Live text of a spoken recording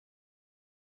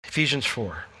Ephesians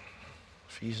 4.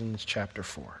 Ephesians chapter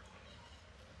 4.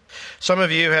 Some of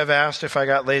you have asked if I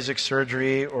got LASIK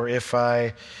surgery or if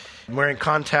I'm wearing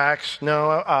contacts.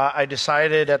 No, I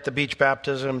decided at the beach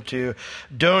baptism to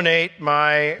donate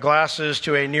my glasses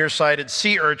to a nearsighted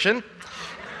sea urchin.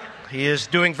 He is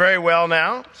doing very well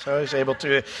now, so he's able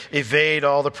to evade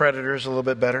all the predators a little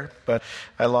bit better. But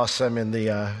I lost them in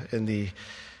the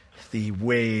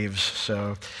waves.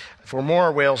 So for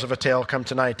more whales of a tale, come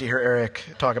tonight to hear Eric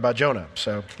talk about Jonah.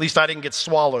 So at least I didn't get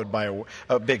swallowed by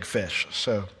a big fish.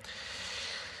 So,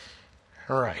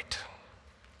 all right,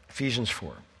 Ephesians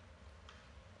 4.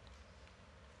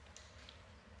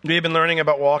 We have been learning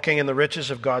about walking in the riches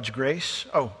of God's grace.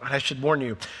 Oh, and I should warn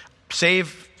you,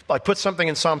 I put something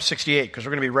in Psalm 68 because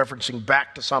we're going to be referencing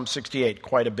back to Psalm 68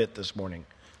 quite a bit this morning.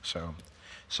 So,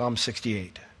 Psalm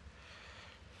 68.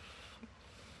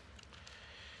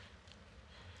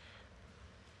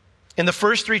 In the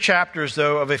first 3 chapters,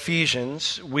 though, of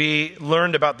Ephesians, we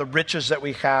learned about the riches that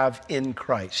we have in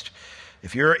Christ.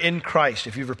 If you're in Christ,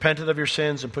 if you've repented of your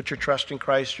sins and put your trust in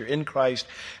Christ, you're in Christ,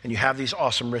 and you have these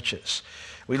awesome riches.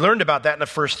 We learned about that in the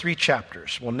first 3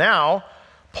 chapters. Well, now,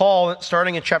 Paul,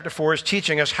 starting in chapter 4, is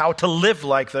teaching us how to live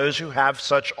like those who have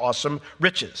such awesome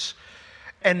riches.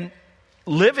 And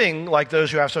living like those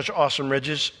who have such awesome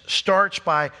riches starts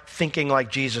by thinking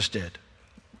like Jesus did.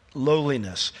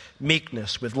 Lowliness,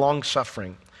 meekness, with long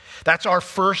suffering. That's our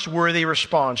first worthy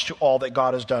response to all that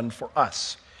God has done for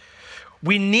us.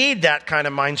 We need that kind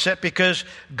of mindset because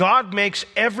God makes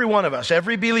every one of us,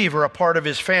 every believer, a part of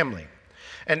his family.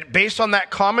 And based on that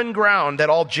common ground that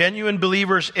all genuine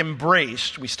believers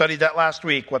embraced, we studied that last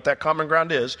week, what that common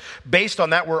ground is, based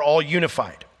on that we're all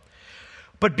unified.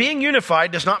 But being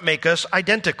unified does not make us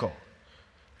identical.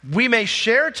 We may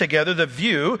share together the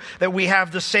view that we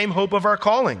have the same hope of our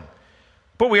calling,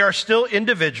 but we are still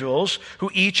individuals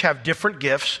who each have different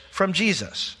gifts from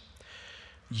Jesus.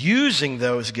 Using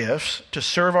those gifts to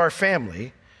serve our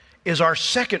family is our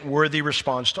second worthy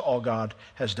response to all God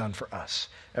has done for us.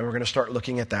 And we're going to start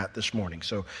looking at that this morning.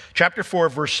 So, chapter 4,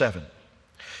 verse 7.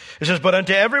 It says, "But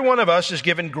unto every one of us is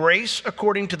given grace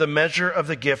according to the measure of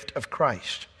the gift of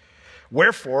Christ.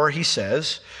 Wherefore, he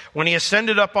says, when he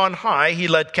ascended up on high, he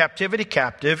led captivity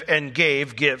captive and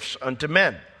gave gifts unto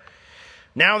men.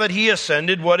 Now that he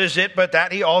ascended, what is it but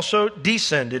that he also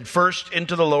descended first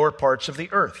into the lower parts of the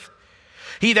earth?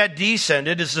 He that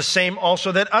descended is the same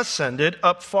also that ascended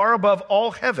up far above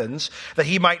all heavens, that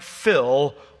he might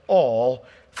fill all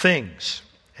things."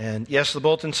 And yes, the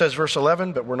bulletin says verse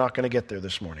 11, but we're not going to get there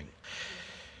this morning.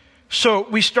 So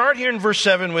we start here in verse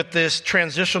 7 with this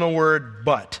transitional word,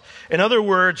 but. In other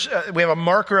words, we have a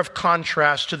marker of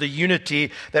contrast to the unity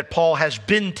that Paul has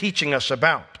been teaching us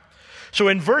about. So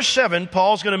in verse 7,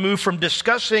 Paul's going to move from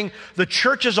discussing the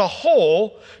church as a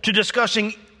whole to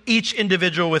discussing each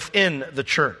individual within the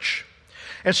church.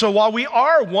 And so while we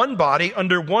are one body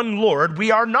under one Lord,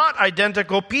 we are not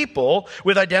identical people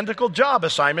with identical job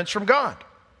assignments from God.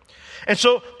 And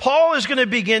so Paul is going to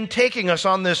begin taking us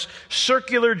on this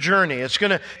circular journey.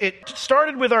 It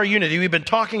started with our unity. We've been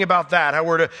talking about that, how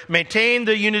we're to maintain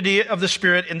the unity of the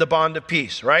Spirit in the bond of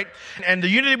peace, right? And the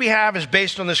unity we have is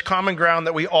based on this common ground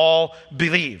that we all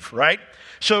believe, right?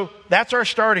 So that's our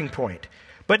starting point.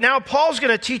 But now Paul's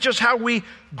going to teach us how we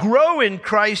grow in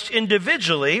Christ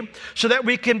individually so that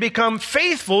we can become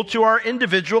faithful to our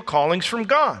individual callings from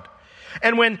God.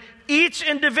 And when each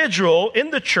individual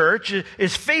in the church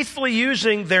is faithfully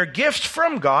using their gifts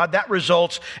from God, that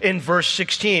results in verse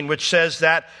 16, which says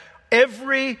that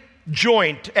every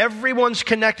joint, everyone's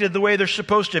connected the way they're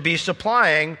supposed to be,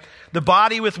 supplying the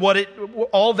body with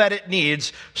all that it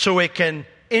needs so it can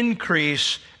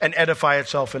increase and edify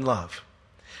itself in love.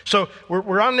 So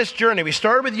we're on this journey. We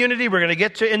started with unity. We're going to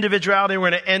get to individuality.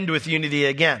 We're going to end with unity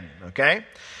again, okay?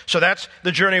 So that's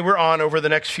the journey we're on over the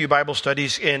next few Bible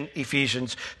studies in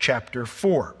Ephesians chapter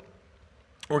 4.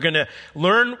 We're going to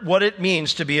learn what it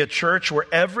means to be a church where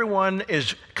everyone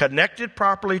is connected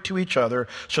properly to each other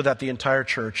so that the entire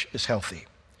church is healthy.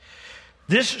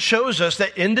 This shows us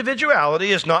that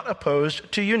individuality is not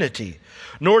opposed to unity,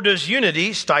 nor does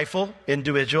unity stifle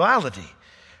individuality.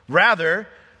 Rather,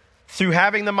 through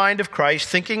having the mind of Christ,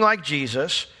 thinking like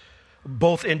Jesus,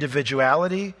 both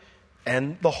individuality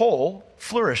and the whole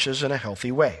flourishes in a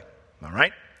healthy way. All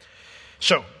right?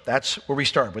 So that's where we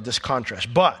start with this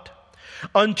contrast. But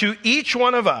unto each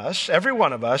one of us, every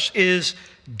one of us, is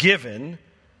given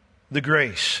the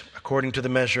grace according to the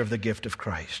measure of the gift of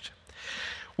Christ.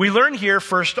 We learn here,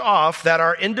 first off, that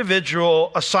our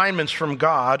individual assignments from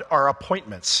God are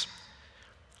appointments.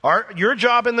 Your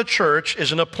job in the church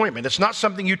is an appointment. It's not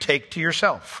something you take to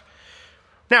yourself.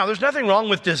 Now, there's nothing wrong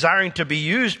with desiring to be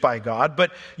used by God,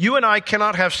 but you and I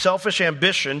cannot have selfish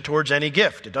ambition towards any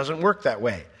gift. It doesn't work that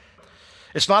way.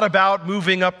 It's not about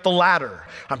moving up the ladder.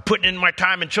 I'm putting in my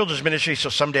time in children's ministry so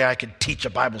someday I could teach a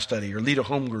Bible study or lead a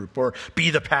home group or be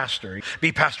the pastor,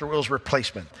 be Pastor Will's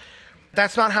replacement.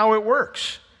 That's not how it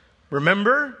works.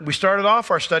 Remember, we started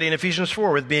off our study in Ephesians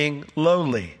 4 with being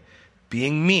lowly,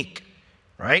 being meek,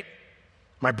 right?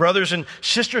 My brothers and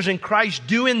sisters in Christ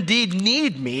do indeed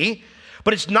need me,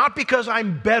 but it's not because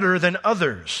I'm better than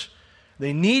others.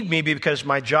 They need me because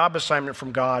my job assignment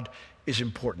from God is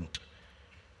important.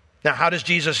 Now, how does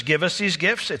Jesus give us these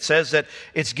gifts? It says that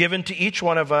it's given to each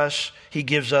one of us. He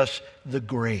gives us the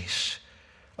grace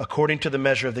according to the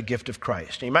measure of the gift of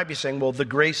Christ. And you might be saying, well, the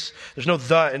grace, there's no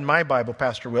 "the" in my Bible,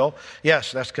 Pastor Will.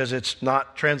 Yes, that's because it's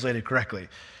not translated correctly.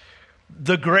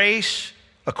 The grace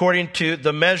according to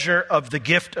the measure of the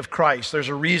gift of Christ. There's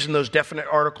a reason those definite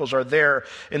articles are there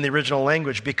in the original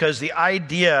language, because the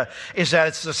idea is that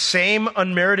it's the same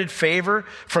unmerited favor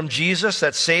from Jesus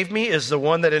that saved me is the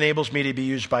one that enables me to be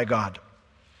used by God.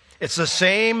 It's the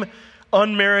same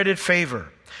unmerited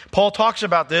favor. Paul talks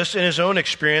about this in his own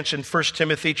experience in 1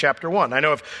 Timothy chapter 1. I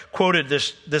know I've quoted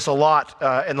this a lot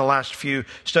in the last few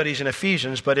studies in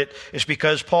Ephesians, but it is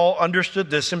because Paul understood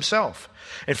this himself.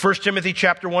 In 1 Timothy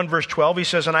chapter 1, verse 12, he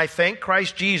says, "And I thank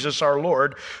Christ Jesus our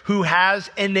Lord, who has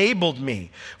enabled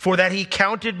me, for that he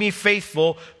counted me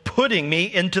faithful, putting me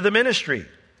into the ministry."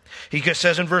 He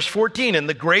says in verse 14, "And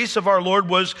the grace of our Lord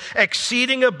was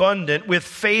exceeding abundant with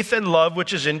faith and love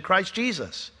which is in Christ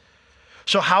Jesus."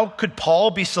 So how could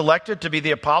Paul be selected to be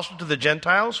the apostle to the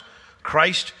Gentiles?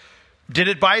 Christ did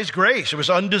it by his grace. It was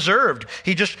undeserved.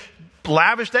 He just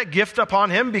lavished that gift upon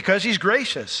him because he's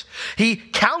gracious. He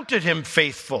counted him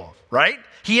faithful, right?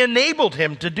 He enabled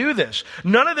him to do this.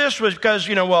 None of this was because,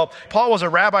 Paul was a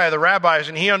rabbi of the rabbis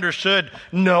and he understood.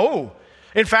 No.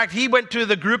 In fact, he went to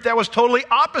the group that was totally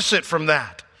opposite from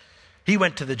that. He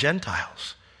went to the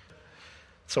Gentiles.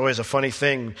 It's always a funny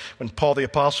thing when Paul the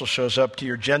apostle shows up to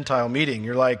your Gentile meeting.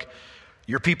 You're like,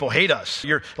 your people hate us.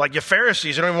 You're like you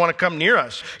Pharisees. You don't even want to come near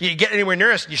us. You get anywhere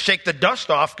near us and you shake the dust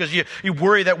off because you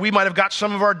worry that we might have got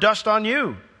some of our dust on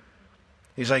you.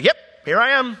 He's like, yep, here I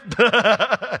am.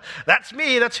 That's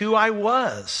me. That's who I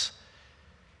was.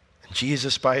 And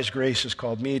Jesus, by his grace, has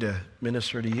called me to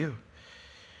minister to you.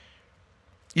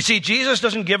 You see, Jesus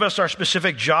doesn't give us our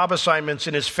specific job assignments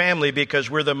in his family because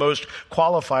we're the most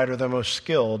qualified or the most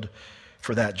skilled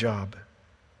for that job.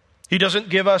 He doesn't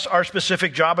give us our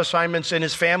specific job assignments in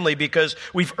his family because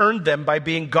we've earned them by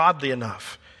being godly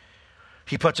enough.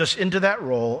 He puts us into that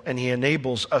role and he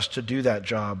enables us to do that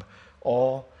job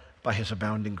all by his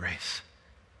abounding grace.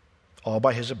 All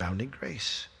by his abounding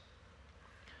grace.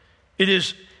 It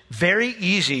is very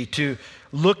easy to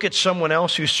look at someone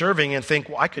else who's serving and think,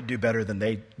 well, I could do better than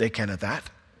they can at that.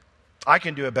 I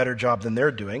can do a better job than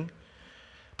they're doing.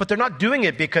 But they're not doing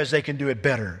it because they can do it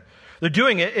better. They're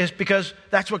doing it is because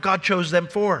that's what God chose them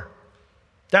for.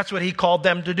 That's what he called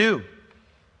them to do.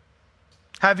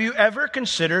 Have you ever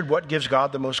considered what gives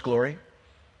God the most glory?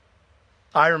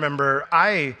 I remember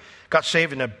I got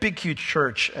saved in a big, huge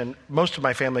church, and most of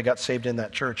my family got saved in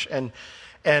that church. And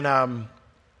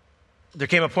there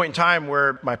came a point in time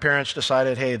where my parents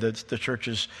decided, hey, the church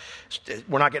is,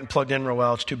 we're not getting plugged in real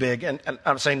well. It's too big. And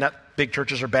I'm saying that big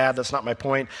churches are bad. That's not my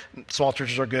point. Small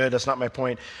churches are good. That's not my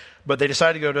point. But they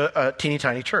decided to go to a teeny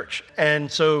tiny church.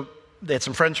 And so they had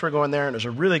some friends who were going there, and it was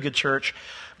a really good church.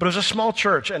 But it was a small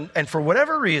church. And for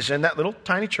whatever reason, that little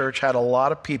tiny church had a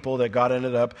lot of people that God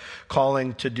ended up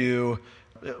calling to do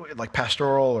like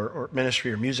pastoral or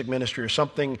ministry or music ministry or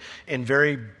something in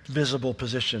very visible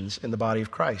positions in the body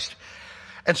of Christ.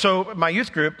 And so my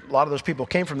youth group, a lot of those people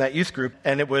came from that youth group,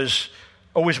 and it was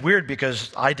always weird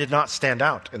because I did not stand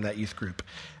out in that youth group.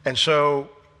 And so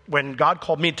when God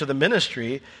called me to the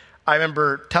ministry, I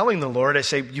remember telling the Lord, I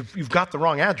say, you've got the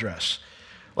wrong address.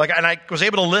 And I was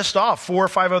able to list off 4 or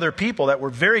 5 other people that were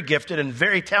very gifted and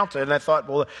very talented, and I thought,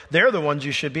 well, they're the ones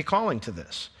you should be calling to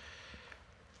this.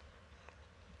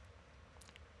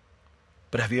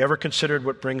 But have you ever considered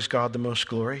what brings God the most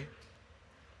glory?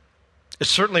 It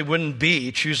certainly wouldn't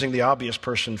be choosing the obvious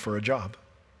person for a job.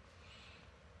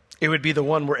 It would be the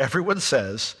one where everyone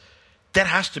says, that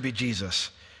has to be Jesus.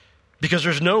 Because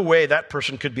there's no way that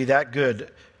person could be that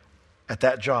good at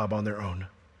that job on their own.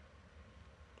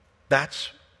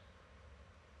 That's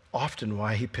often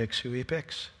why he picks who he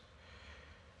picks.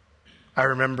 I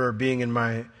remember being in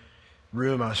my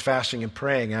room, I was fasting and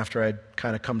praying after I'd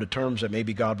kind of come to terms that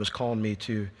maybe God was calling me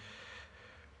to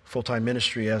full-time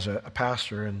ministry as a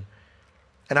pastor. And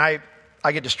I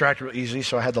get distracted real easily,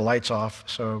 so I had the lights off.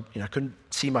 So I couldn't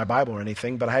see my Bible or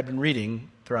anything, but I had been reading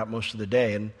throughout most of the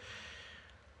day. And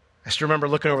I still remember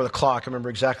looking over the clock. I remember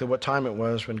exactly what time it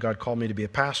was when God called me to be a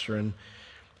pastor. And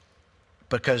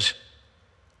because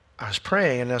I was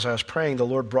praying, and as I was praying, the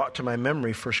Lord brought to my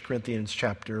memory 1 Corinthians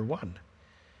chapter 1.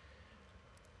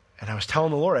 And I was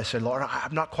telling the Lord, I said, Lord,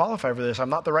 I'm not qualified for this. I'm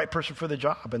not the right person for the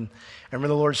job. And I remember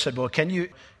the Lord said, well, can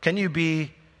you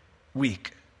be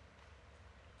weak?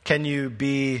 Can you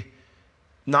be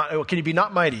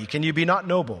not mighty? Can you be not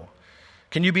noble?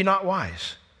 Can you be not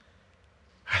wise?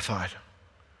 I thought,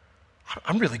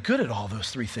 I'm really good at all those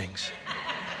three things.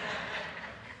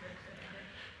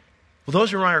 Well,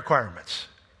 those are my requirements.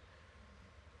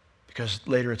 Because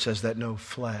later it says that no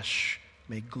flesh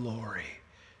may glory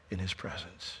in his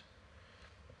presence.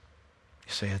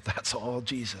 You say, that's all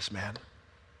Jesus, man.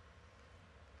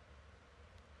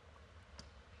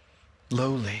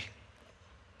 Lowly,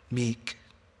 meek,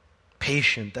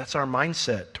 patient. That's our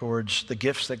mindset towards the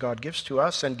gifts that God gives to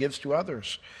us and gives to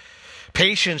others.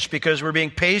 Patience, because we're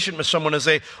being patient with someone as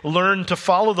they learn to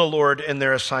follow the Lord in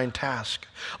their assigned task.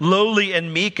 Lowly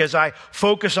and meek, as I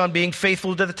focus on being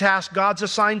faithful to the task God's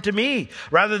assigned to me,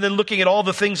 rather than looking at all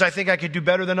the things I think I could do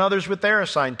better than others with their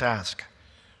assigned task.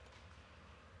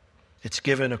 It's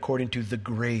given according to the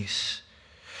grace.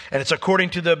 And it's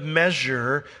according to the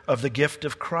measure of the gift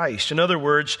of Christ. In other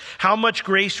words, how much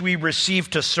grace we receive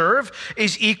to serve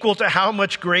is equal to how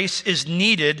much grace is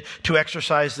needed to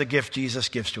exercise the gift Jesus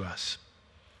gives to us.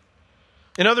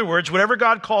 In other words, whatever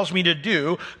God calls me to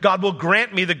do, God will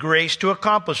grant me the grace to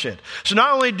accomplish it. So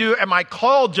not only am I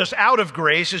called just out of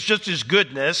grace, it's just his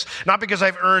goodness, not because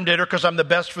I've earned it or because I'm the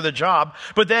best for the job,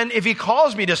 but then if he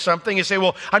calls me to something and say,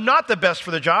 well, I'm not the best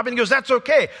for the job, and he goes, that's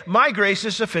okay. My grace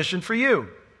is sufficient for you.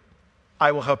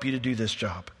 I will help you to do this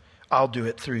job. I'll do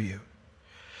it through you.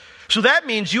 So that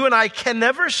means you and I can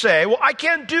never say, well, I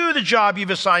can't do the job you've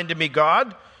assigned to me,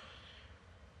 God.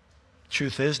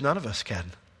 Truth is, none of us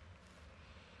can.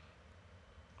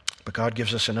 But God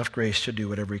gives us enough grace to do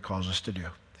whatever he calls us to do.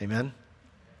 Amen?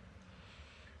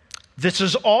 This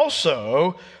is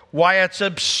also why it's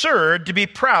absurd to be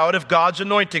proud of God's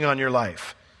anointing on your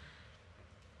life.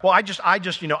 Well,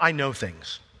 I know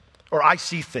things. Or I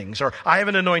see things. Or I have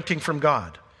an anointing from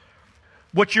God.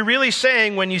 What you're really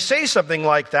saying when you say something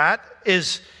like that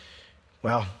is,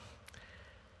 well,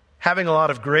 having a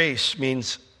lot of grace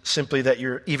means simply that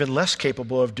you're even less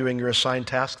capable of doing your assigned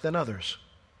task than others.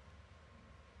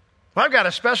 Well, I've got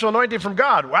a special anointing from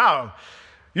God. Wow,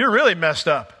 you're really messed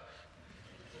up.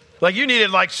 Like you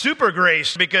needed like super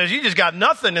grace because you just got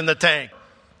nothing in the tank.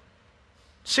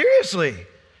 Seriously,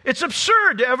 it's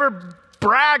absurd to ever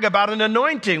brag about an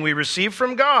anointing we receive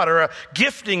from God or a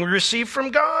gifting we receive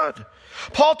from God.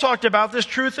 Paul talked about this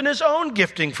truth in his own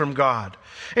gifting from God.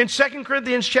 In 2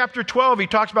 Corinthians chapter 12, he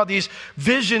talks about these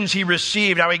visions he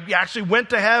received, how he actually went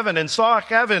to heaven and saw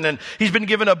heaven, and he's been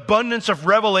given abundance of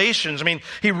revelations. I mean,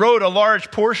 he wrote a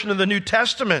large portion of the New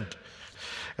Testament.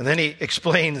 And then he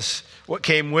explains what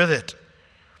came with it.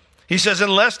 He says,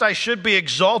 "Unless I should be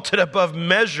exalted above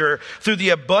measure through the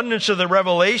abundance of the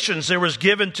revelations, there was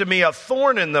given to me a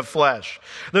thorn in the flesh,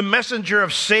 the messenger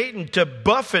of Satan to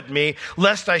buffet me,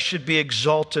 lest I should be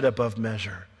exalted above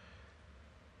measure."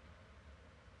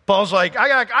 Paul's like,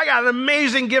 I got an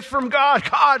amazing gift from God.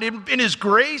 God, in his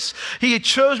grace, he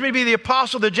chose me to be the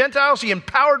apostle of the Gentiles. He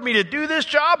empowered me to do this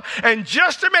job. And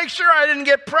just to make sure I didn't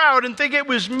get proud and think it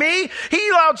was me, he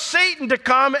allowed Satan to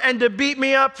come and to beat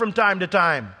me up from time to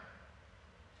time.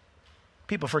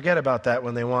 People forget about that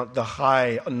when they want the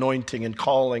high anointing and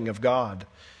calling of God.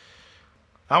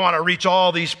 I want to reach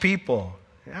all these people.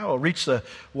 Yeah, well, reach the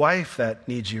wife that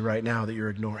needs you right now that you're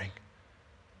ignoring.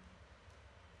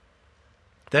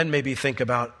 Then maybe think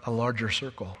about a larger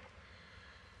circle.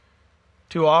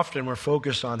 Too often we're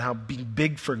focused on how being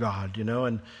big for God,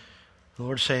 and the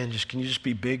Lord's saying, can you just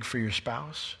be big for your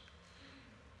spouse?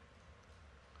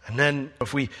 And then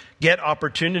if we get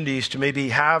opportunities to maybe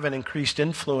have an increased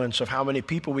influence of how many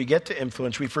people we get to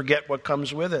influence, we forget what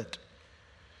comes with it.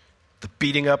 The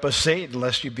beating up of Satan,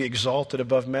 lest you be exalted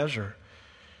above measure.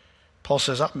 Paul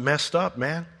says, I'm messed up,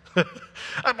 man.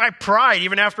 My pride,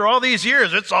 even after all these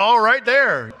years, it's all right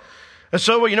there. And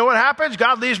so, you know what happens?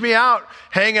 God leaves me out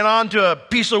hanging on to a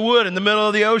piece of wood in the middle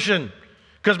of the ocean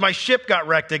because my ship got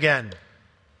wrecked again.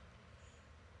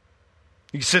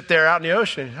 You sit there out in the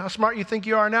ocean. How smart you think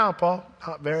you are now, Paul?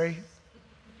 Not very.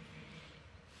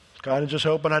 God is just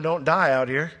hoping I don't die out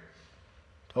here.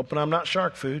 Hoping I'm not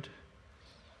shark food.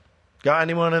 Got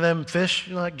any one of them fish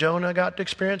like Jonah got to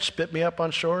experience? Spit me up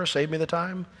on shore, save me the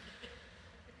time?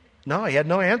 No, he had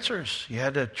no answers. He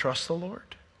had to trust the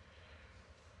Lord.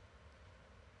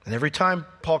 And every time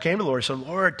Paul came to the Lord, he said,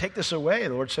 Lord, take this away.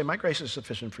 The Lord said, my grace is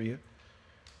sufficient for you.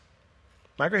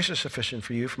 My grace is sufficient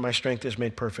for you, for my strength is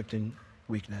made perfect in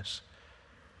weakness.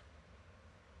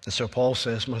 And so Paul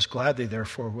says, most gladly,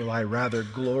 therefore, will I rather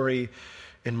glory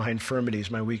in my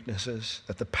infirmities, my weaknesses,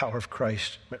 that the power of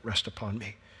Christ might rest upon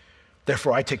me.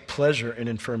 Therefore, I take pleasure in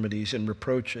infirmities, in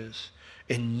reproaches,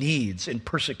 in needs, in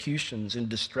persecutions, in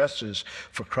distresses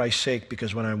for Christ's sake,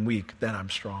 because when I'm weak, then I'm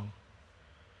strong.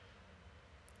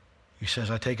 He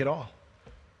says, I take it all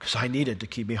because I need it to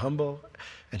keep me humble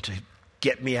and to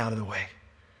get me out of the way.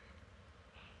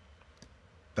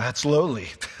 That's lowly.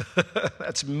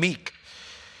 That's meek.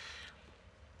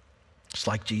 It's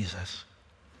like Jesus.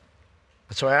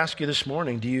 And so I ask you this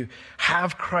morning, do you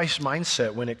have Christ's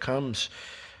mindset when it comes,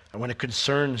 when it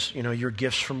concerns, your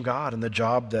gifts from God and the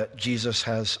job that Jesus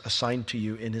has assigned to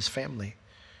you in his family?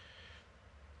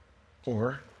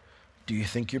 Or do you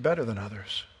think you're better than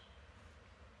others?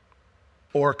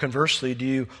 Or conversely, do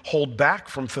you hold back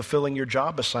from fulfilling your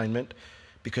job assignment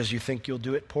because you think you'll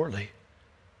do it poorly?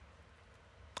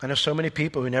 I know so many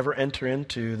people who never enter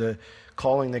into the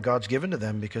calling that God's given to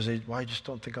them because I just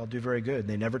don't think I'll do very good.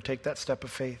 They never take that step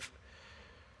of faith.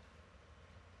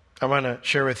 I want to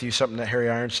share with you something that Harry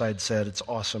Ironside said. It's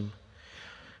awesome.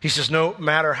 He says, no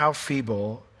matter how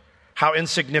feeble, how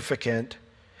insignificant,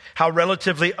 how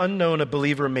relatively unknown a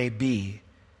believer may be,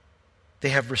 they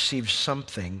have received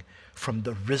something from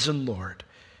the risen Lord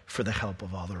for the help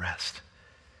of all the rest.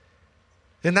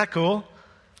 Isn't that cool?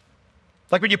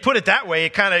 Like when you put it that way,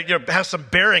 it kind of has some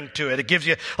bearing to it. It gives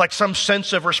you like some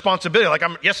sense of responsibility.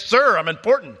 Like, yes, sir, I'm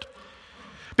important.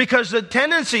 Because the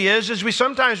tendency is we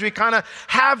sometimes kind of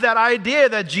have that idea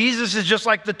that Jesus is just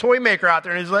like the toy maker out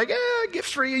there. And he's like,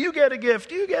 gifts for you. You get a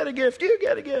gift. You get a gift. You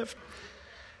get a gift.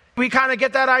 We kind of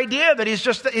get that idea that he's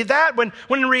just that when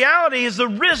in reality he's the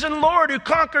risen Lord who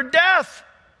conquered death.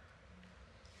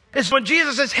 It's when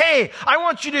Jesus says, hey, I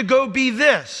want you to go be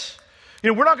this.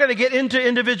 We're not going to get into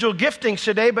individual giftings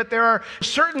today, but there are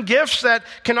certain gifts that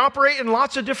can operate in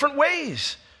lots of different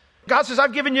ways. God says,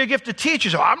 I've given you a gift to teach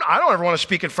you. So I don't ever want to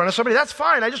speak in front of somebody. That's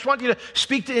fine. I just want you to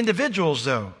speak to individuals,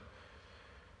 though.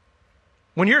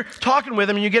 When you're talking with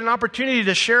them and you get an opportunity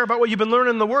to share about what you've been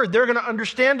learning in the Word, they're going to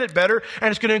understand it better,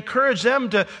 and it's going to encourage them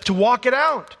to walk it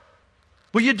out.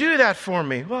 Will you do that for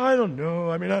me? Well, I don't know.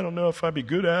 I don't know if I'd be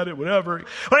good at it, whatever. On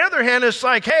the other hand, it's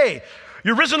like, hey,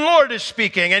 your risen Lord is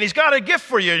speaking, and he's got a gift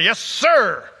for you. Yes,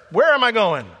 sir. Where am I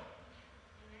going?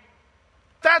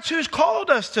 That's who's called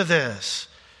us to this.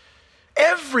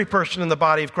 Every person in the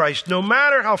body of Christ, no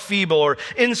matter how feeble or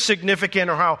insignificant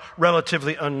or how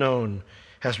relatively unknown,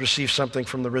 has received something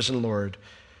from the risen Lord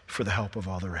for the help of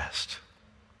all the rest.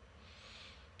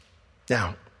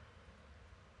 Now,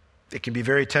 it can be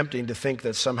very tempting to think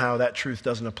that somehow that truth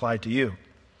doesn't apply to you.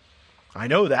 I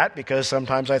know that because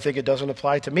sometimes I think it doesn't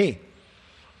apply to me.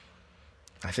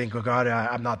 I think, oh God,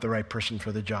 I'm not the right person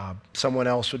for the job. Someone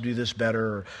else would do this better,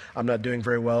 or I'm not doing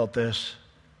very well at this.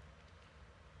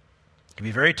 It can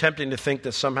be very tempting to think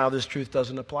that somehow this truth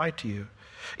doesn't apply to you.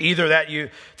 Either that you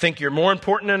think you're more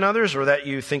important than others, or that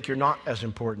you think you're not as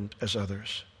important as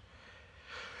others.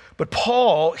 But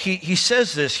Paul, he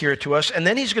says this here to us, and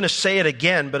then he's going to say it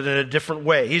again, but in a different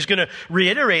way. He's going to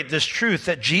reiterate this truth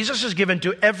that Jesus has given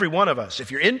to every one of us. If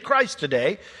you're in Christ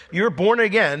today, you're born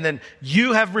again, then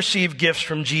you have received gifts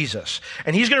from Jesus.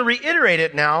 And he's going to reiterate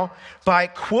it now by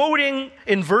quoting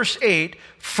in verse 8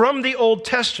 from the Old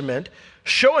Testament,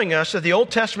 showing us that the Old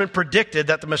Testament predicted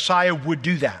that the Messiah would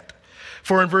do that.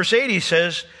 For in verse 8 he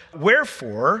says,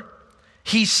 wherefore,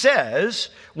 he says,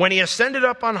 when he ascended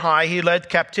up on high, he led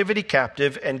captivity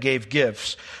captive and gave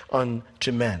gifts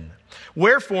unto men.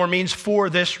 Wherefore means for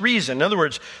this reason. In other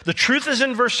words, the truth is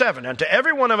in verse 7. And to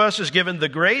every one of us is given the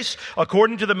grace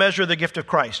according to the measure of the gift of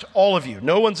Christ. All of you.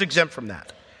 No one's exempt from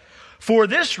that. For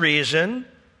this reason,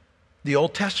 the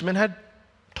Old Testament had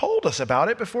told us about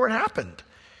it before it happened.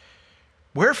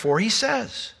 Wherefore, he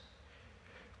says.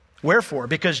 Wherefore,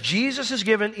 because Jesus has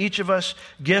given each of us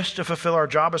gifts to fulfill our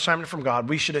job assignment from God,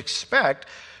 we should expect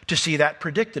to see that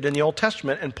predicted in the Old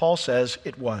Testament, and Paul says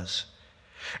it was.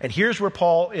 And here's where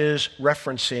Paul is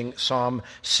referencing Psalm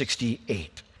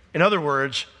 68. In other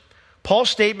words,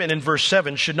 Paul's statement in verse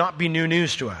 7 should not be new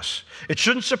news to us. It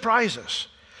shouldn't surprise us,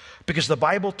 because the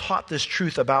Bible taught this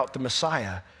truth about the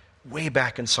Messiah way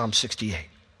back in Psalm 68.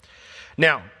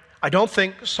 Now, I don't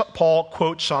think Paul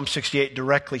quotes Psalm 68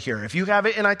 directly here. If you have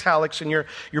it in italics in your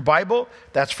Bible,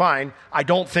 that's fine. I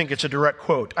don't think it's a direct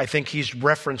quote. I think he's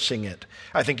referencing it.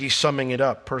 I think he's summing it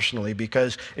up personally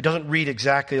because it doesn't read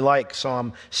exactly like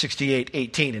Psalm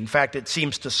 68:18. In fact, it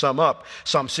seems to sum up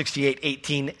Psalm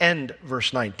 68:18 and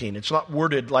verse 19. It's not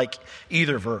worded like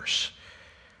either verse.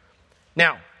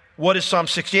 Now, what is Psalm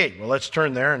 68? Well, let's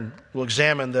turn there and we'll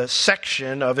examine the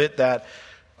section of it that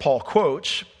Paul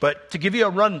quotes. But to give you a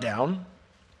rundown,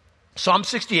 Psalm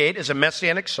 68 is a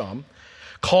messianic psalm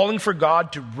calling for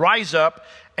God to rise up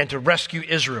and to rescue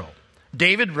Israel.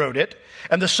 David wrote it,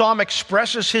 and the psalm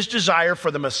expresses his desire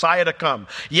for the Messiah to come.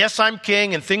 Yes, I'm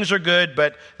king and things are good,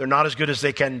 but they're not as good as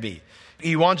they can be.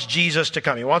 He wants Jesus to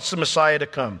come. He wants the Messiah to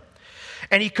come.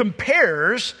 And he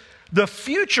compares the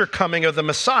future coming of the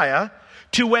Messiah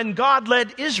to when God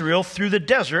led Israel through the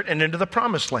desert and into the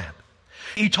promised land.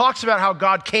 He talks about how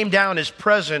God came down his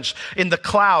presence in the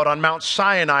cloud on Mount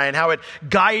Sinai and how it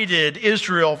guided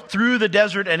Israel through the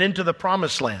desert and into the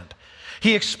promised land.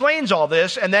 He explains all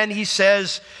this, and then he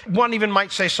says, one even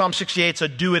might say Psalm 68 is a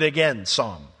do it again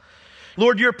psalm.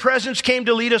 Lord, your presence came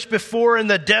to lead us before in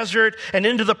the desert and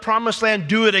into the promised land.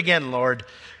 Do it again, Lord.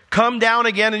 Come down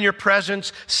again in your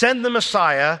presence. Send the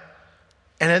Messiah.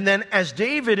 And then as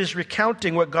David is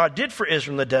recounting what God did for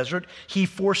Israel in the desert, he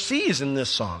foresees in this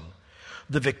song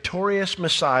the victorious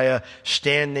Messiah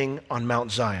standing on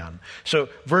Mount Zion. So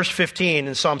verse 15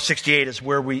 in Psalm 68 is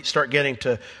where we start getting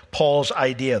to Paul's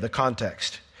idea, the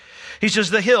context. He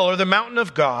says, the hill or the mountain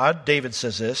of God, David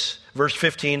says this, verse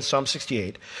 15, Psalm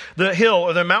 68, the hill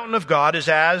or the mountain of God is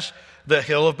as the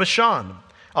hill of Bashan,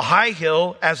 a high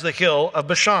hill as the hill of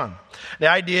Bashan. The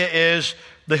idea is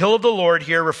the hill of the Lord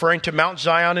here referring to Mount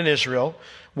Zion in Israel,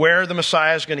 where the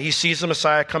Messiah is he sees the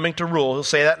Messiah coming to rule. He'll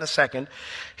say that in a second.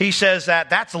 He says that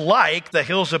that's like the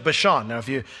hills of Bashan. Now, if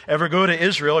you ever go to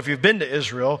Israel, if you've been to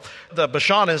Israel, the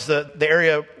Bashan is the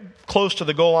area close to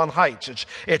the Golan Heights.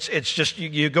 It's just,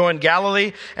 you go in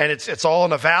Galilee, and it's all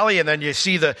in a valley, and then you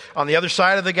see on the other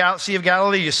side of the Sea of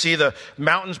Galilee, you see the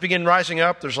mountains begin rising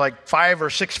up. There's like 5 or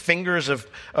 6 fingers of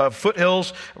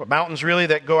foothills, mountains really,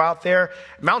 that go out there.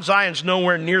 Mount Zion's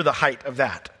nowhere near the height of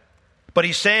that. But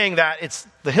he's saying that it's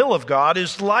the hill of God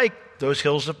is like those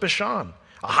hills of Bashan.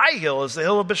 A high hill is the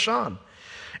hill of Bashan.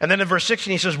 And then in verse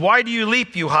 16 he says, why do you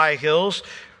leap, you high hills?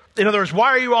 In other words,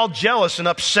 why are you all jealous and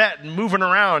upset and moving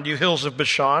around, you hills of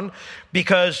Bashan?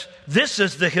 Because this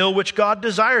is the hill which God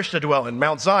desires to dwell in,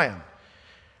 Mount Zion.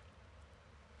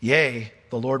 Yea,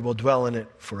 the Lord will dwell in it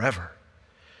forever.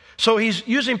 So he's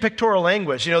using pictorial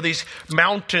language. These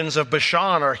mountains of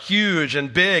Bashan are huge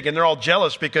and big, and they're all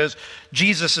jealous because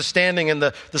Jesus is standing in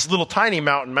this little tiny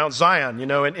mountain, Mount Zion,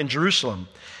 in Jerusalem.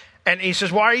 And he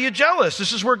says, why are you jealous?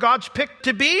 This is where God's picked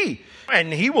to be.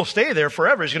 And he will stay there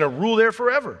forever. He's going to rule there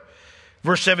forever.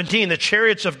 Verse 17, the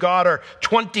chariots of God are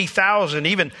 20,000,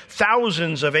 even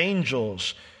thousands of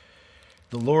angels.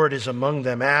 The Lord is among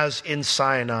them as in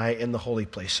Sinai in the holy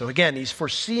place. So again, he's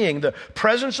foreseeing the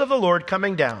presence of the Lord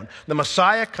coming down, the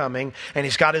Messiah coming, and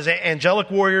he's got his angelic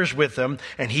warriors with him,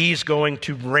 and he's going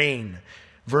to reign.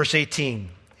 Verse 18,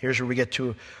 here's where we get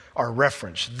to our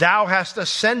reference. Thou hast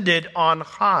ascended on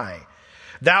high.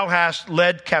 Thou hast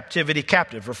led captivity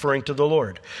captive, referring to the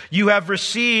Lord. You have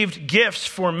received gifts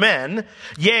for men,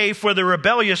 yea, for the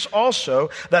rebellious also,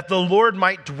 that the Lord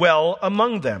might dwell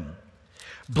among them.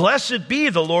 Blessed be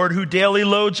the Lord who daily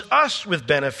loads us with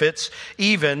benefits,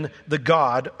 even the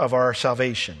God of our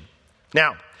salvation.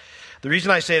 Now, the reason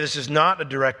I say this is not a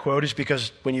direct quote is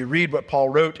because when you read what Paul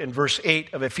wrote in verse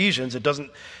 8 of Ephesians, it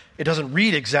doesn't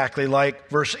read exactly like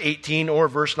verse 18 or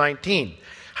verse 19.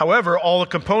 However, all the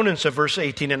components of verse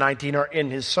 18 and 19 are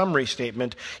in his summary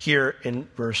statement here in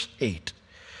verse 8.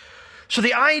 So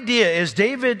the idea is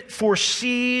David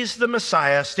foresees the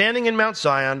Messiah standing in Mount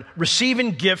Zion,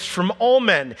 receiving gifts from all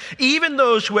men, even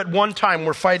those who at one time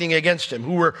were fighting against him,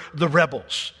 who were the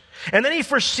rebels. And then he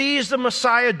foresees the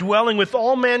Messiah dwelling with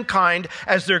all mankind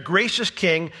as their gracious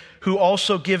king, who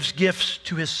also gives gifts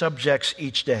to his subjects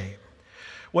each day.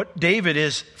 What David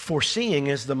is foreseeing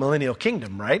is the millennial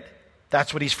kingdom, right?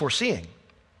 That's what he's foreseeing.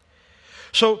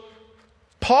 So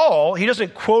Paul, he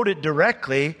doesn't quote it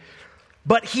directly,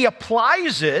 but he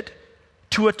applies it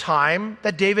to a time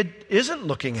that David isn't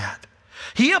looking at.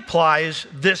 He applies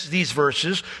these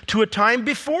verses to a time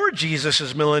before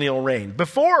Jesus' millennial reign,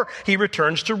 before he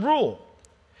returns to rule.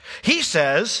 He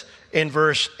says in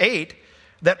verse 8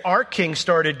 that our king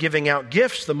started giving out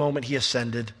gifts the moment he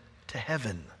ascended to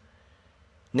heaven.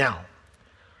 Now,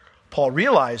 Paul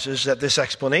realizes that this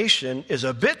explanation is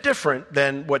a bit different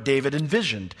than what David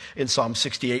envisioned in Psalm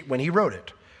 68 when he wrote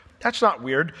it. That's not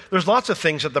weird. There's lots of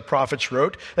things that the prophets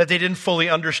wrote that they didn't fully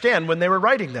understand when they were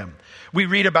writing them. We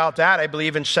read about that, I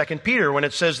believe, in 2 Peter when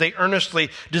it says they earnestly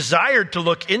desired to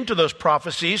look into those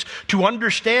prophecies to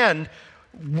understand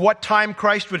what time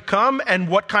Christ would come and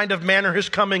what kind of manner his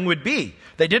coming would be.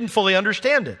 They didn't fully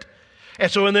understand it. And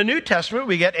so in the New Testament,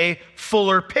 we get a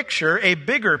fuller picture, a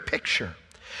bigger picture.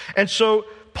 And so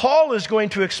Paul is going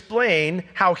to explain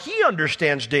how he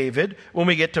understands David when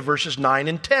we get to verses 9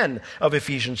 and 10 of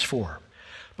Ephesians 4.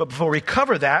 But before we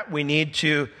cover that, we need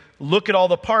to look at all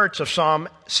the parts of Psalm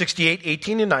 68,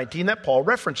 18, and 19 that Paul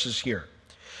references here.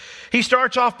 He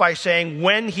starts off by saying,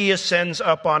 when he ascends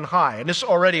up on high. And this is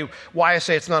already why I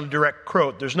say it's not a direct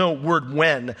quote. There's no word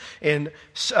when in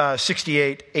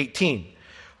 68, 18.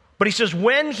 But he says,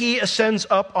 when he ascends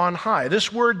up on high.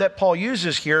 This word that Paul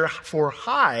uses here for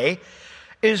high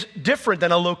is different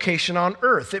than a location on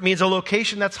earth. It means a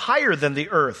location that's higher than the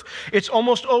earth. It's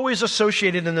almost always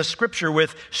associated in the scripture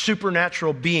with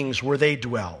supernatural beings where they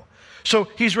dwell. So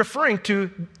he's referring to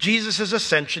Jesus'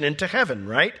 ascension into heaven,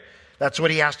 right? That's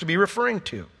what he has to be referring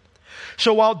to.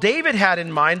 So while David had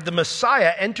in mind the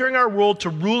Messiah entering our world to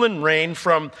rule and reign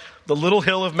from the little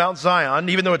hill of Mount Zion,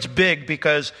 even though it's big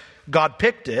because God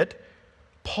picked it,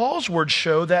 Paul's words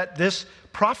show that this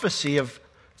prophecy of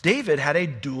David had a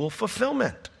dual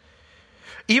fulfillment.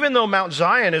 Even though Mount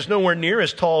Zion is nowhere near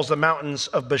as tall as the mountains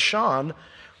of Bashan,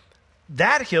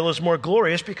 that hill is more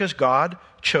glorious because God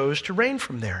chose to reign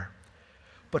from there.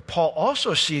 But Paul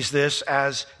also sees this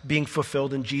as being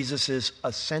fulfilled in Jesus'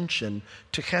 ascension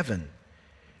to heaven.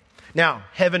 Now,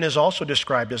 heaven is also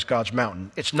described as God's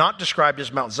mountain. It's not described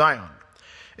as Mount Zion.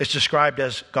 It's described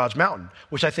as God's mountain,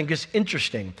 which I think is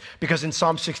interesting because in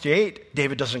Psalm 68,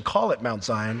 David doesn't call it Mount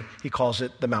Zion. He calls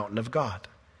it the mountain of God,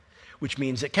 which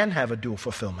means it can have a dual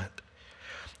fulfillment.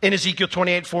 In Ezekiel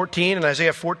 28:14 and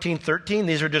Isaiah 14:13,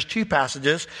 these are just two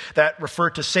passages that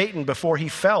refer to Satan before he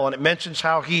fell, and it mentions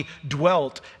how he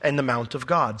dwelt in the mount of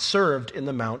God, served in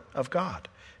the mount of God,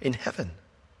 in heaven.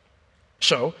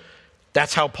 So,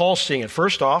 that's how Paul's seeing it.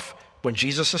 First off, when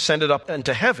Jesus ascended up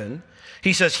into heaven,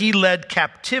 he says he led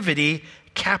captivity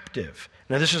captive.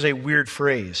 Now, this is a weird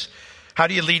phrase. How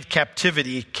do you lead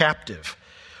captivity captive?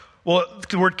 Well,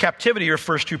 the word captivity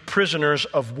refers to prisoners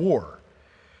of war.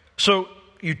 So,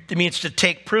 it means to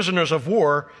take prisoners of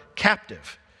war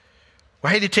captive.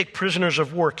 Why do you take prisoners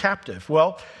of war captive?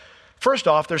 Well, first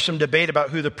off, there's some debate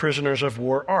about who the prisoners of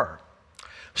war are.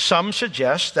 Some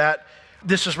suggest that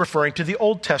this is referring to the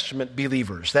Old Testament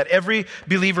believers, that every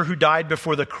believer who died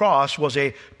before the cross was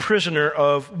a prisoner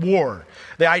of war.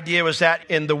 The idea was that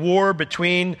in the war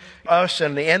between us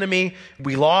and the enemy,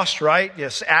 we lost, right?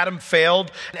 Yes, Adam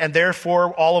failed, and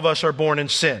therefore all of us are born in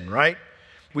sin, right?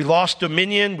 We lost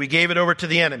dominion, we gave it over to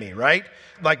the enemy, right?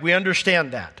 Like we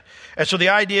understand that. And so the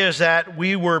idea is that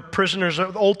we were prisoners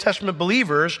of Old Testament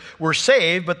believers, were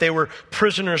saved, but they were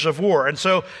prisoners of war. And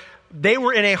so they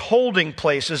were in a holding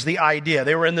place is the idea.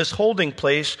 They were in this holding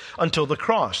place until the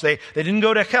cross. They didn't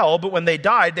go to hell, but when they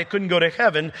died, they couldn't go to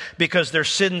heaven because their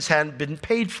sins hadn't been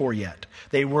paid for yet.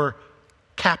 They were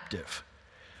captive.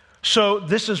 So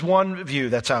this is one view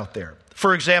that's out there.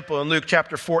 For example, in Luke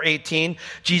chapter 4:18,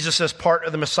 Jesus says part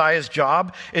of the Messiah's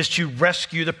job is to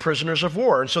rescue the prisoners of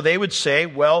war. And so they would say,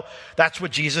 well, that's what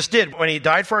Jesus did. When he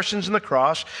died for our sins on the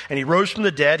cross and he rose from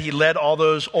the dead, he led all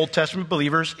those Old Testament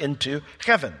believers into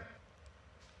heaven.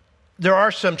 There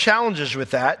are some challenges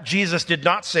with that. Jesus did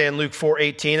not say in Luke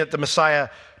 4:18 that the Messiah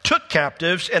took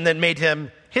captives and then made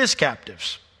him his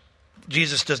captives.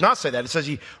 Jesus does not say that. It says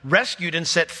he rescued and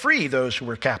set free those who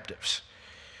were captives.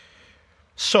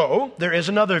 So, there is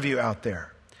another view out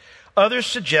there. Others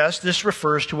suggest this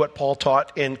refers to what Paul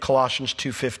taught in Colossians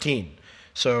 2:15.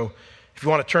 So, if you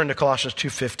want to turn to Colossians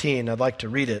 2:15, I'd like to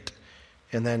read it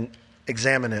and then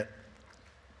examine it.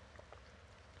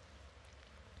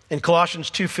 In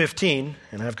Colossians 2:15,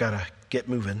 and I've got to get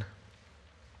moving.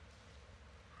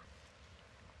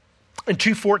 In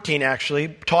 2:14, actually,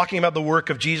 talking about the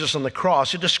work of Jesus on the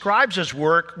cross, it describes his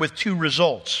work with two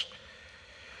results.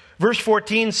 Verse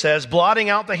 14 says,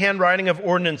 blotting out the handwriting of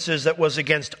ordinances that was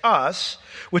against us,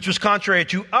 which was contrary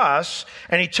to us,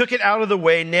 and he took it out of the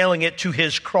way, nailing it to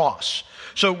his cross.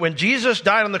 So when Jesus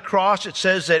died on the cross, it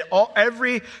says that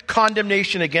every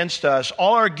condemnation against us,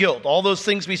 all our guilt, all those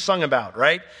things we sung about,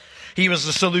 right? He was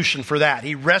the solution for that.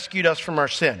 He rescued us from our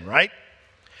sin, right?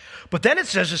 But then it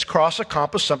says his cross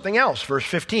accomplished something else. Verse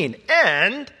 15,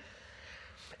 and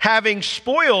having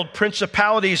spoiled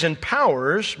principalities and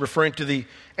powers, referring to the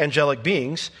angelic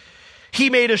beings, he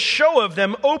made a show of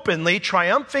them openly,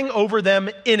 triumphing over them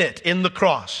in it, in the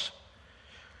cross.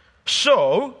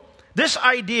 So, this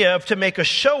idea of to make a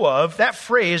show of, that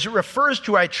phrase refers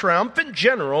to a triumphant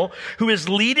general who is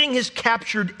leading his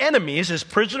captured enemies, his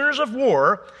prisoners of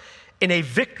war, in a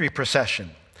victory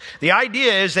procession. The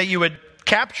idea is that you would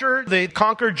capture the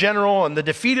conquered general and the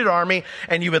defeated army,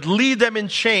 and you would lead them in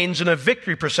chains in a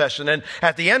victory procession. And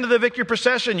at the end of the victory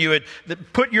procession, you would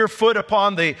put your foot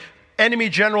upon the enemy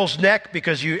general's neck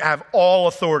because you have all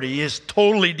authority. He is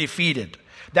totally defeated.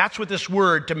 That's what this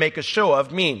word "to make a show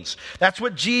of" means. That's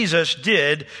what Jesus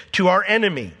did to our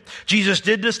enemy. Jesus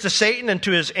did this to Satan and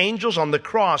to his angels on the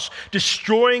cross,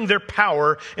 destroying their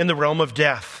power in the realm of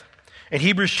death. In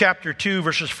Hebrews chapter 2,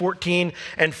 verses 14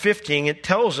 and 15, it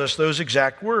tells us those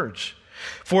exact words.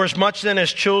 For as much then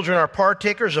as children are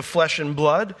partakers of flesh and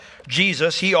blood,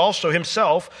 Jesus, he also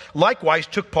himself, likewise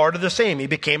took part of the same. He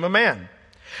became a man,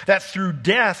 that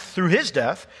through his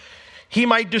death, he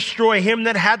might destroy him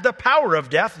that had the power of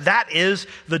death, that is,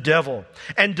 the devil,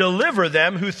 and deliver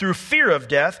them who through fear of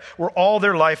death were all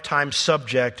their lifetime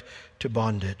subject to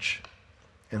bondage.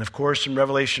 And of course, in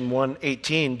Revelation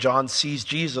 1:18, John sees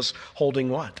Jesus holding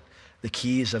what? The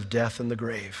keys of death and the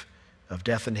grave, of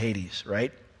death and Hades,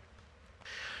 right?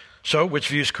 So, which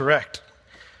view is correct?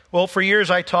 Well, for years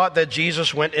I taught that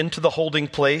Jesus went into the holding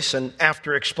place, and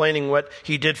after explaining what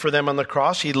he did for them on the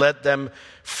cross, he led them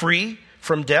free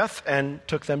from death and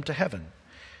took them to heaven.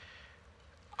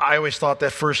 I always thought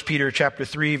that 1 Peter chapter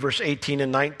 3, verse 18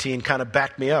 and 19 kind of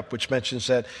backed me up, which mentions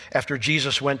that after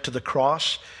Jesus went to the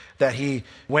cross, that he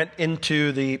went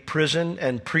into the prison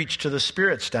and preached to the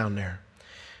spirits down there.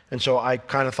 And so I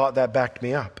kind of thought that backed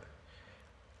me up.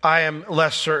 I am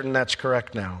less certain that's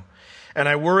correct now. And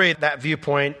I worry that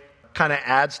viewpoint kind of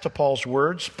adds to Paul's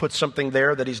words, puts something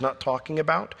there that he's not talking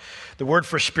about. The word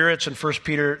for spirits in 1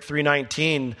 Peter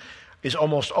 3:19 is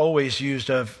almost always used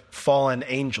of fallen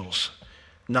angels,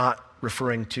 not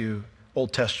referring to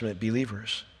Old Testament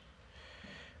believers.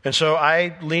 And so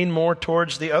I lean more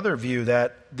towards the other view,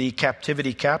 that the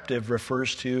captivity captive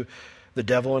refers to the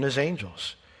devil and his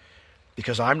angels.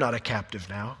 Because I'm not a captive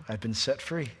now. I've been set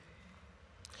free.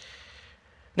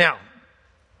 Now,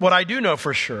 what I do know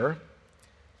for sure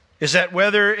is that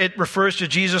whether it refers to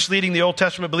Jesus leading the Old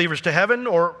Testament believers to heaven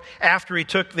or after he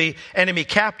took the enemy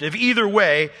captive, either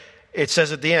way, it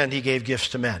says at the end he gave gifts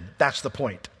to men. That's the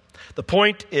point. The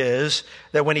point is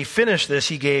that when he finished this,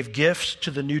 he gave gifts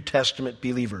to the New Testament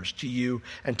believers, to you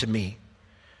and to me.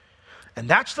 And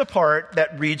that's the part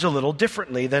that reads a little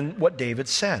differently than what David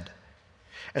said.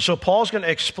 And so Paul's going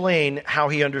to explain how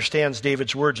he understands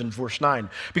David's words in verse 9.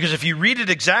 Because if you read it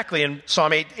exactly in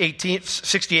Psalm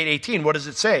 68:18, what does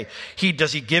it say?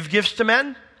 Does he give gifts to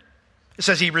men? It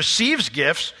says he receives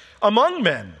gifts among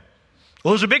men.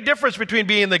 Well, there's a big difference between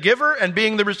being the giver and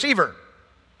being the receiver.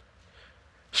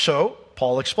 So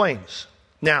Paul explains.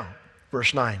 Now,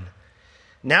 verse 9.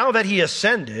 Now that he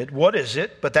ascended, what is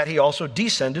it but that he also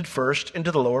descended first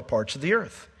into the lower parts of the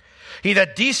earth? He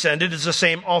that descended is the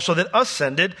same also that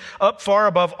ascended up far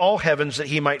above all heavens, that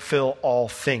he might fill all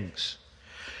things.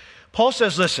 Paul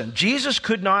says, listen, Jesus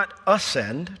could not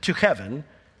ascend to heaven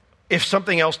if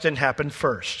something else didn't happen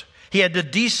first. He had to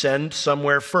descend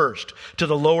somewhere first, to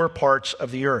the lower parts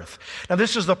of the earth. Now,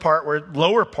 this is the part where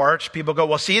lower parts, people go,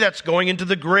 well, see, that's going into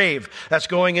the grave. That's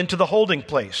going into the holding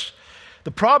place.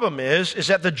 The problem is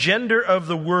that the gender of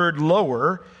the word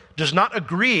lower does not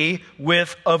agree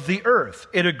with of the earth.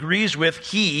 It agrees with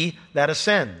he that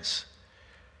ascends.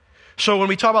 So when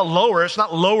we talk about lower, it's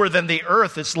not lower than the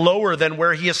earth. It's lower than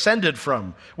where he ascended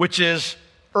from, which is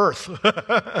earth.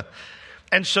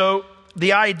 And so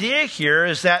the idea here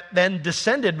is that then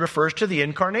descended refers to the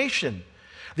incarnation.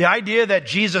 The idea that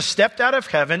Jesus stepped out of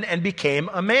heaven and became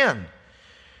a man.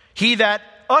 He that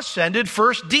ascended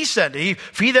first descended.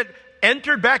 He that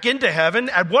entered back into heaven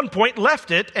at one point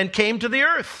left it and came to the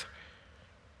earth.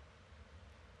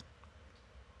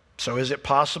 So is it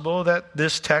possible that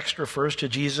this text refers to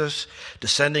Jesus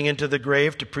descending into the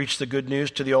grave to preach the good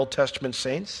news to the Old Testament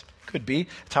saints? Could be.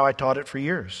 That's how I taught it for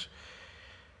years.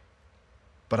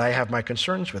 But I have my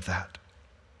concerns with that.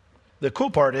 The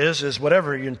cool part is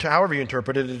however you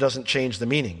interpret it, it doesn't change the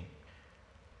meaning.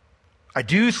 I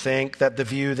do think that the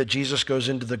view that Jesus goes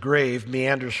into the grave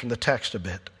meanders from the text a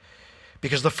bit.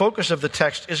 Because the focus of the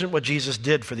text isn't what Jesus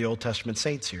did for the Old Testament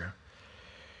saints here.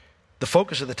 The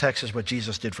focus of the text is what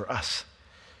Jesus did for us.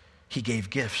 He gave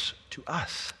gifts to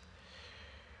us.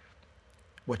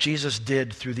 What Jesus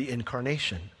did through the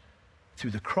incarnation, through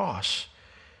the cross,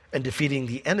 and defeating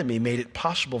the enemy made it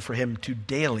possible for him to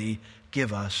daily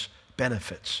give us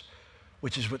benefits,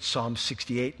 which is what Psalm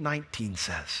 68:19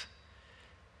 says.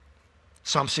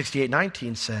 Psalm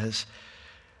 68:19 says,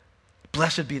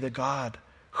 "Blessed be the God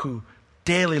who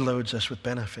daily loads us with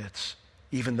benefits,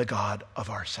 even the God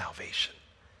of our salvation."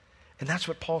 And that's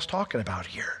what Paul's talking about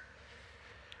here.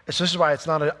 And so this is why it's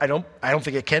not I don't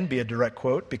think it can be a direct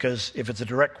quote, because if it's a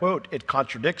direct quote, it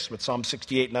contradicts what Psalm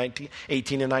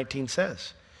 68:18 and 19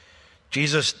 says.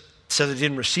 Jesus says he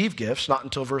didn't receive gifts,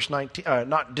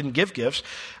 didn't give gifts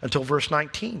until verse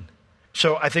 19.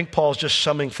 So I think Paul's just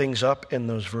summing things up in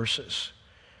those verses.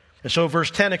 And so verse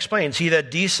 10 explains, he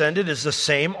that descended is the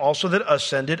same also that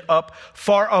ascended up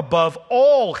far above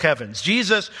all heavens.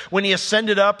 Jesus, when he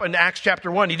ascended up in Acts chapter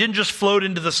 1, he didn't just float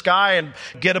into the sky and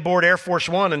get aboard Air Force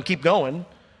One and keep going.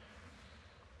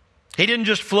 He didn't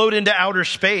just float into outer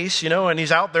space, and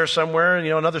he's out there somewhere,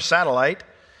 another satellite.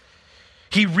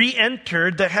 He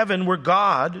re-entered the heaven where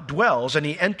God dwells, and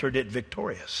he entered it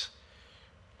victorious.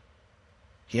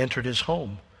 He entered his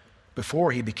home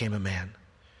before he became a man.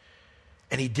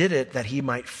 And he did it that he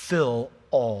might fill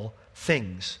all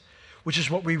things, which is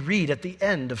what we read at the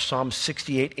end of Psalm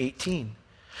 68:18.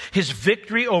 His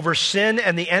victory over sin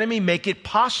and the enemy make it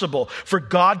possible for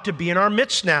God to be in our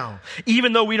midst now,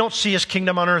 even though we don't see his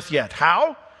kingdom on earth yet.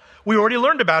 How? We already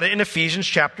learned about it in Ephesians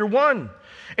chapter 1.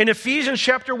 In Ephesians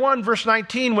chapter 1, verse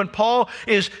 19, when Paul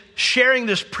is sharing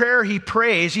this prayer he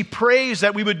prays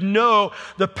that we would know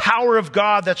the power of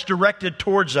God that's directed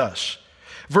towards us.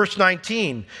 Verse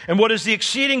 19, and what is the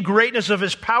exceeding greatness of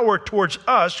his power towards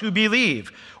us who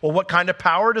believe? Well, what kind of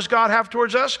power does God have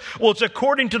towards us? Well, it's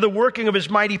according to the working of his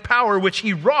mighty power, which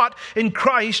he wrought in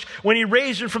Christ when he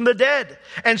raised him from the dead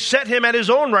and set him at his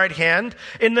own right hand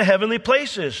in the heavenly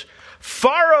places,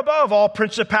 far above all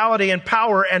principality and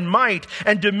power and might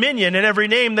and dominion and every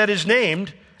name that is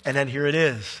named. And then here it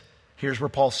is. Here's where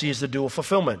Paul sees the dual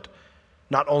fulfillment,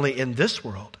 not only in this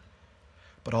world,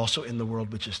 but also in the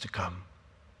world which is to come.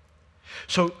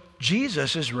 So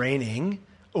Jesus is reigning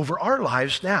over our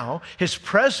lives now. His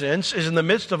presence is in the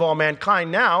midst of all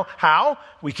mankind now. How?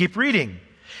 We keep reading.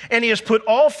 And he has put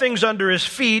all things under his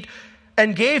feet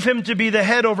and gave him to be the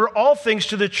head over all things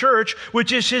to the church,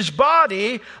 which is his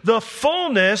body, the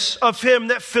fullness of him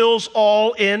that fills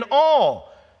all in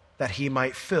all, that he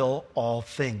might fill all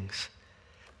things.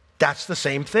 That's the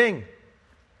same thing.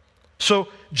 So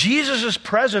Jesus'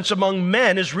 presence among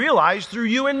men is realized through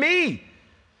you and me.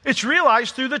 It's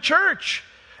realized through the church.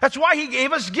 That's why he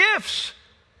gave us gifts.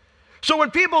 So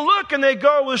when people look and they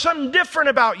go, well, there's something different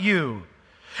about you.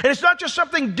 And it's not just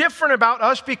something different about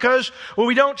us because, well,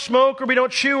 we don't smoke or we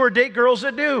don't chew or date girls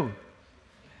that do.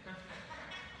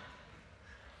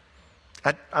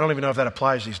 I don't even know if that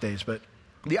applies these days, but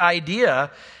the idea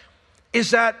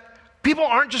is that people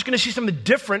aren't just going to see something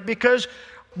different because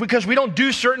we don't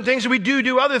do certain things and we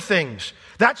do other things.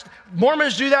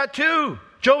 Mormons do that too.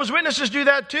 Jehovah's Witnesses do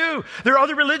that too. There are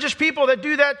other religious people that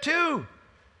do that too.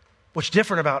 What's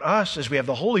different about us is we have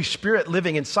the Holy Spirit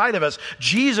living inside of us.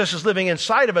 Jesus is living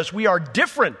inside of us. We are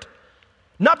different.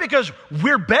 Not because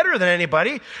we're better than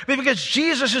anybody, but because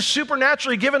Jesus has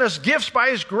supernaturally given us gifts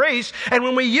by his grace. And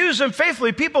when we use them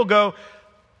faithfully, people go,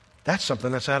 that's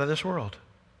something that's out of this world.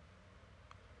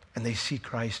 And they see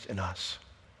Christ in us.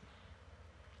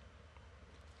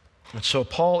 And so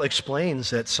Paul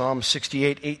explains that Psalm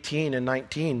 68:18 and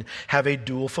 19 have a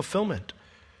dual fulfillment.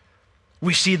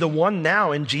 We see the one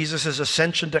now in Jesus'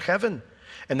 ascension to heaven,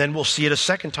 and then we'll see it a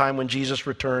second time when Jesus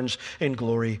returns in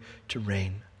glory to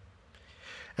reign.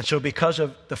 And so because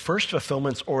of the first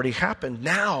fulfillment's already happened,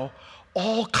 now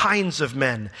all kinds of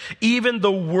men, even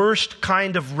the worst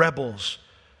kind of rebels,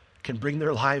 can bring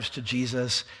their lives to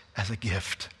Jesus as a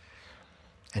gift.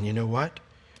 And you know what?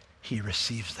 He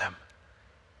receives them.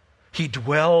 He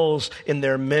dwells in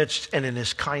their midst, and in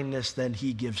his kindness, then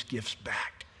he gives gifts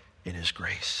back in his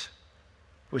grace.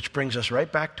 Which brings us right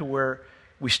back to where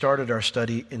we started our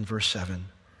study in verse 7.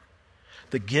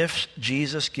 The gifts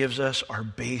Jesus gives us are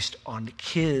based on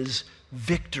his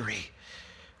victory,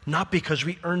 not because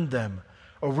we earned them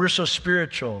or we're so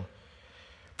spiritual.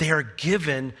 They are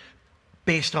given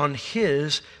based on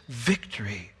his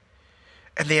victory,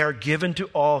 and they are given to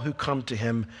all who come to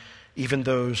him, even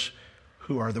those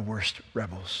who are the worst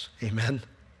rebels. Amen?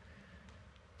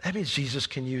 That means Jesus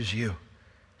can use you.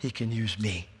 He can use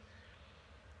me.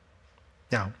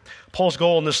 Now, Paul's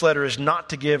goal in this letter is not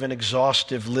to give an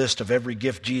exhaustive list of every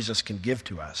gift Jesus can give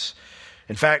to us.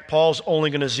 In fact, Paul's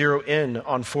only going to zero in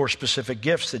on 4 specific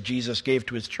gifts that Jesus gave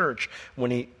to his church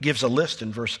when he gives a list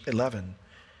in verse 11.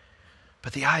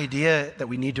 But the idea that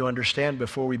we need to understand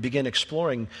before we begin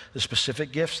exploring the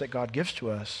specific gifts that God gives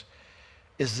to us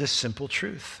is this simple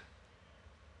truth.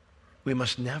 We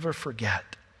must never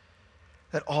forget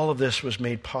that all of this was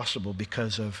made possible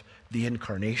because of the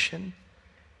incarnation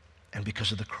and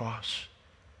because of the cross.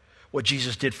 What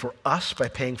Jesus did for us by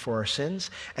paying for our sins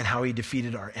and how he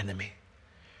defeated our enemy.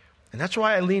 And that's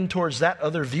why I lean towards that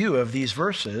other view of these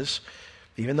verses,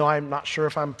 even though I'm not sure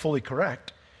if I'm fully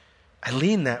correct. I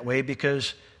lean that way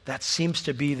because that seems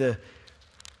to be the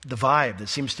vibe, that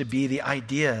seems to be the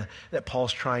idea that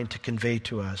Paul's trying to convey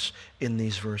to us in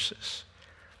these verses.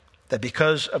 That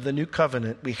because of the new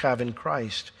covenant we have in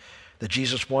Christ, that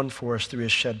Jesus won for us through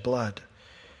his shed blood,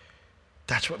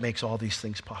 That's what makes all these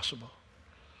things possible.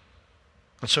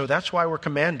 And so that's why we're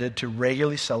commanded to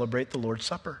regularly celebrate the Lord's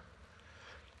Supper.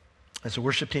 As the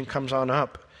worship team comes on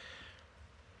up,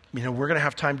 we're going to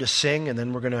have time to sing, and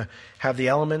then we're going to have the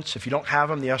elements. If you don't have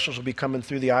them, the ushers will be coming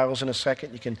through the aisles in a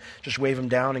second. You can just wave them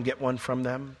down and get one from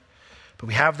them. But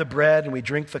we have the bread and we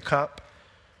drink the cup.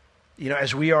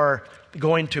 As we are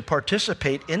going to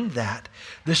participate in that,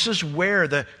 this is where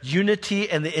the unity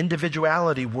and the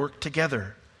individuality work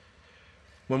together.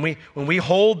 When we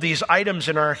hold these items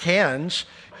in our hands,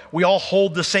 we all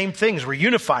hold the same things. We're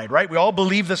unified, right? We all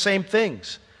believe the same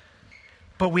things.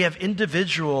 But we have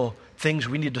individual things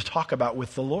we need to talk about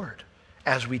with the Lord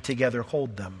as we together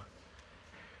hold them.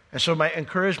 And so my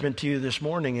encouragement to you this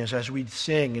morning is, as we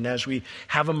sing and as we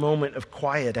have a moment of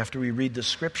quiet after we read the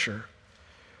scripture,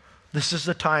 this is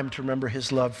the time to remember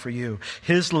his love for you,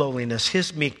 his lowliness,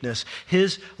 his meekness,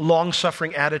 his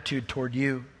long-suffering attitude toward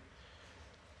you.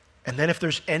 And then if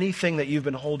there's anything that you've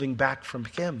been holding back from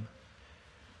him,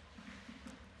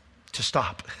 to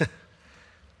stop.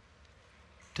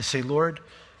 To say, Lord,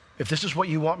 if this is what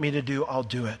you want me to do, I'll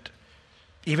do it.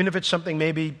 Even if it's something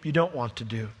maybe you don't want to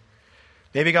do.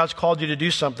 Maybe God's called you to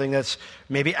do something that's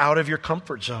maybe out of your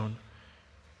comfort zone.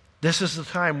 This is the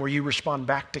time where you respond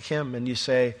back to him and you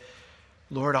say,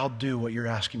 Lord, I'll do what you're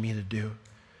asking me to do.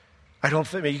 You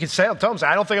can tell him,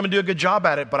 I don't think I'm going to do a good job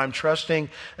at it, but I'm trusting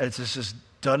that this is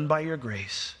done by your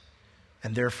grace,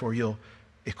 and therefore you'll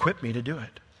equip me to do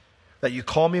it. That you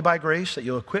call me by grace, that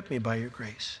you'll equip me by your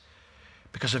grace.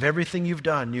 Because of everything you've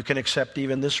done, you can accept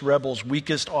even this rebel's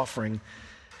weakest offering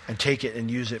and take it and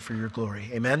use it for your glory.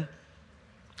 Amen?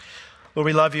 Lord,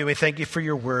 we love you. We thank you for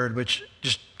your word, which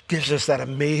just gives us that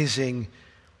amazing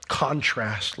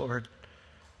contrast, Lord.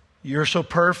 You're so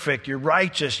perfect. You're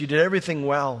righteous. You did everything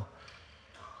well.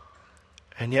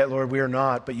 And yet, Lord, we are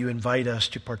not, but you invite us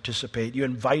to participate. You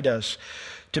invite us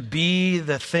to be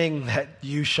the thing that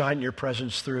you shine your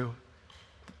presence through,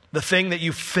 the thing that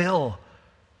you fill,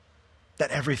 that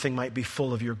everything might be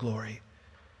full of your glory.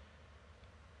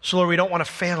 So, Lord, we don't want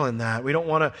to fail in that. We don't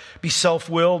want to be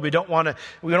self-willed. We don't want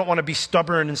to be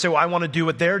stubborn and say, well, I want to do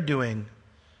what they're doing.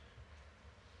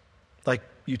 Like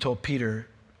you told Peter,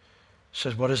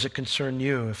 says, what does it concern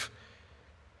you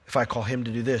if I call him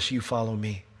to do this, you follow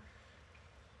me?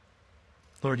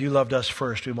 Lord, you loved us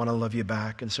first. We want to love you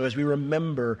back. And so as we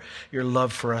remember your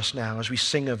love for us now, as we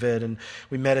sing of it and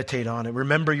we meditate on it,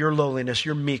 remember your lowliness,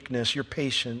 your meekness, your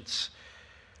patience.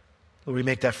 Lord, we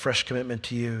make that fresh commitment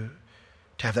to you,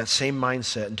 to have that same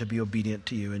mindset and to be obedient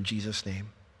to you. In Jesus' name,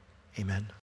 amen.